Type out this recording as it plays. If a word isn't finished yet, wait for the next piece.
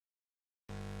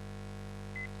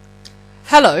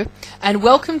Hello and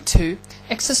welcome to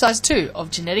Exercise 2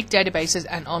 of Genetic Databases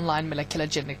and Online Molecular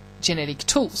Genetic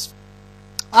Tools.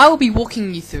 I will be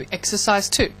walking you through Exercise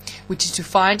 2, which is to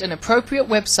find an appropriate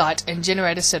website and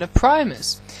generate a set of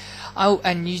primers,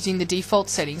 and using the default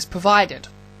settings provided.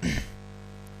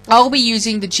 I will be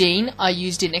using the gene I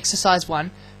used in Exercise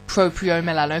 1,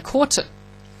 propiomelanocortin,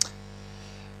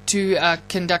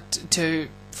 to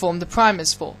form the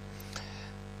primers for.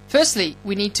 Firstly,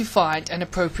 we need to find an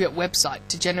appropriate website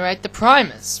to generate the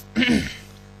primers.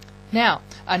 Now,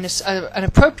 an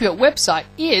appropriate website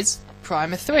is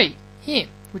Primer 3 here,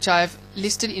 which I have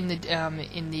listed in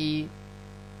the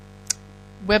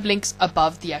web links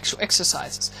above the actual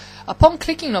exercises. Upon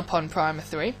clicking upon Primer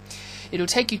 3, it will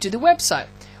take you to the website,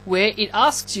 where it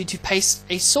asks you to paste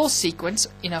a source sequence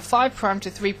in a 5' to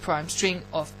 3' string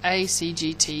of A, C,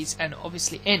 G, T's, and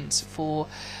obviously N's for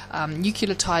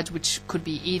nucleotides, which could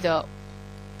be either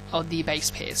of the base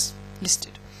pairs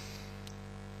listed.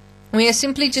 We are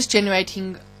simply just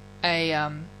generating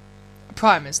a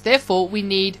primers. Therefore, we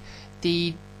need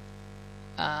the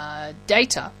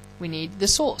data. We need the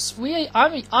source.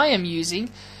 I am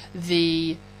using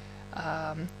the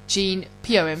gene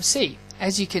POMC.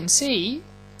 As you can see,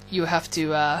 you have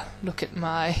to look at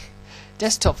my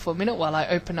desktop for a minute while I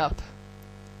open up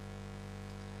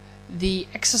the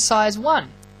exercise 1,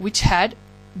 which had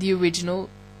the original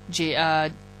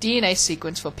DNA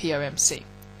sequence for POMC.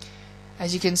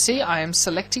 As you can see, I am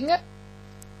selecting it,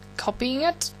 copying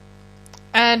it,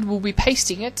 and will be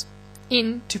pasting it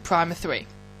into Primer 3.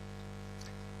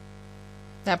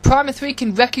 Now, Primer 3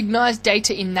 can recognize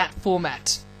data in that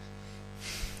format.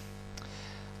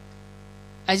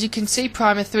 As you can see,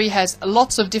 Primer 3 has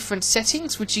lots of different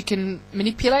settings which you can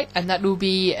manipulate, and that will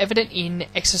be evident in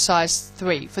Exercise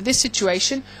 3. For this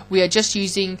situation, we are just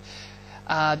using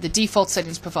the default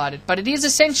settings provided, but it is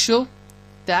essential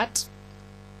that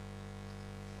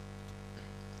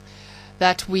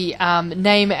we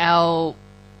name our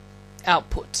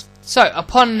output. So,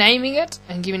 upon naming it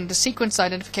and giving it a sequence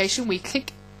identification, we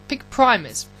pick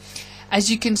primers. As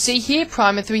you can see here,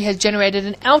 Primer 3 has generated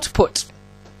an output,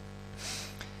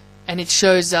 and it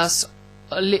shows us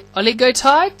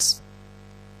oligotides,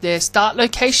 their start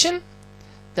location,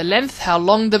 the length, how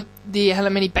long how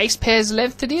many base pairs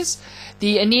length it is,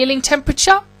 the annealing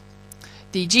temperature,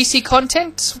 the GC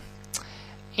content,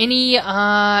 any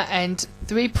and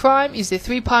 3' is there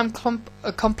 3'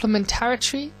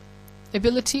 complementarity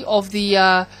ability of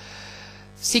the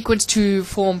sequence to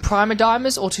form primer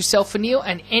dimers or to self-anneal,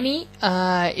 and any,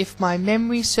 if my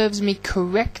memory serves me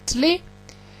correctly,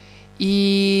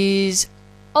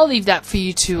 I'll leave that for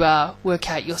you to work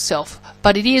out yourself,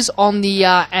 but it is on the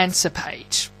answer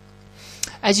page.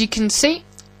 As you can see,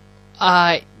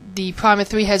 the Primer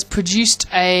 3 has produced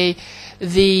the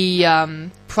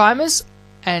primers,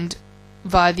 and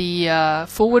via the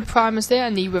forward primers there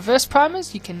and the reverse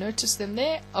primers, you can notice them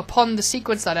there upon the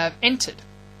sequence that I've entered.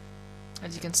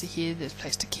 As you can see here, there's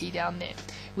placed a key down there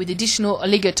with additional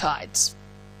oligotides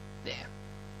there.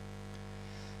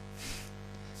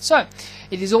 So,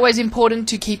 it is always important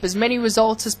to keep as many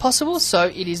results as possible, so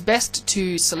it is best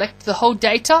to select the whole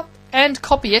data and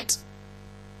copy it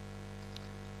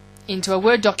into a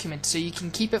Word document so you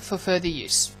can keep it for further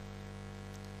use,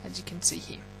 as you can see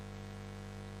here.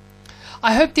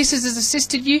 I hope this has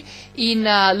assisted you in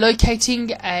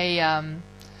locating a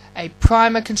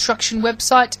primer construction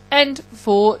website, and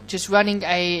for just running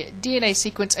a DNA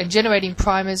sequence and generating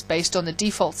primers based on the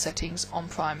default settings on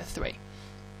Primer 3.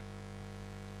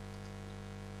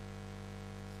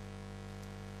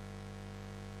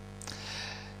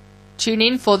 Tune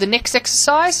in for the next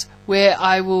exercise, where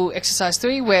exercise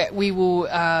 3, where we will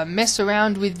mess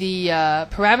around with the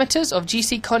parameters of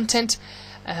GC content,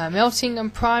 melting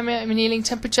and primer annealing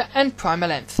temperature, and primer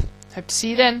length. Hope to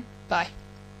see you then. Bye.